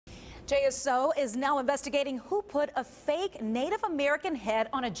JSO is now investigating who put a fake Native American head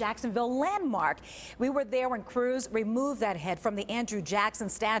on a Jacksonville landmark. We were there when crews removed that head from the Andrew Jackson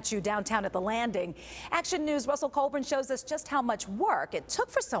statue downtown at the Landing. Action News' Russell Colburn shows us just how much work it took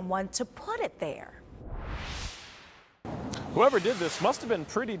for someone to put it there. Whoever did this must have been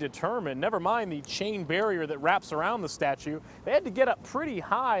pretty determined. Never mind the chain barrier that wraps around the statue. They had to get up pretty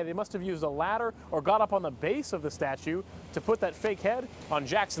high. They must have used a ladder or got up on the base of the statue to put that fake head on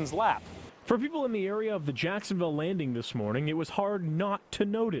Jackson's lap. For people in the area of the Jacksonville Landing this morning, it was hard not to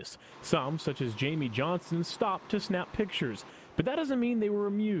notice. Some, such as Jamie Johnson, stopped to snap pictures. But that doesn't mean they were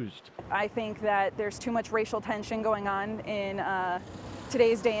amused. I think that there's too much racial tension going on in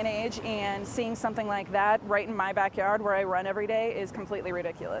today's day and age, and seeing something like that right in my backyard where I run every day is completely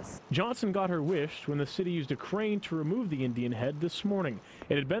ridiculous. Johnson got her wish when the city used a crane to remove the Indian head this morning.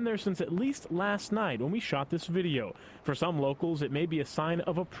 It had been there since at least last night when we shot this video. For some locals, it may be a sign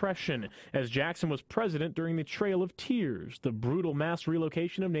of oppression, as Jackson was president during the Trail of Tears, the brutal mass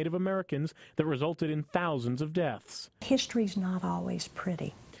relocation of Native Americans that resulted in thousands of deaths. History's not always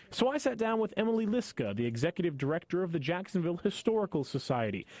pretty. So I sat down with Emily Liska, the executive director of the Jacksonville Historical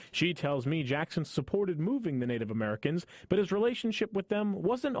Society. She tells me Jackson supported moving the Native Americans, but his relationship with them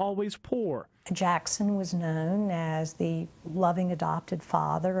wasn't always poor. Jackson was known as the loving adopted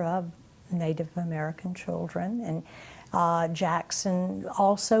father of Native American children, and Jackson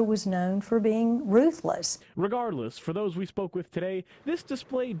also was known for being ruthless. Regardless, for those we spoke with today, this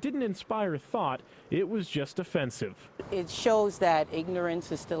display didn't inspire thought, it was just offensive. It shows that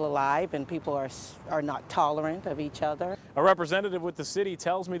ignorance is still alive and people are not tolerant of each other. A representative with the city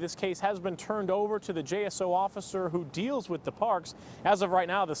tells me this case has been turned over to the JSO officer who deals with the parks. As of right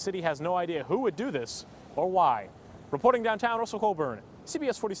now, the city has no idea who would do this or why. Reporting downtown, Russell Colburn,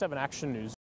 CBS 47 Action News.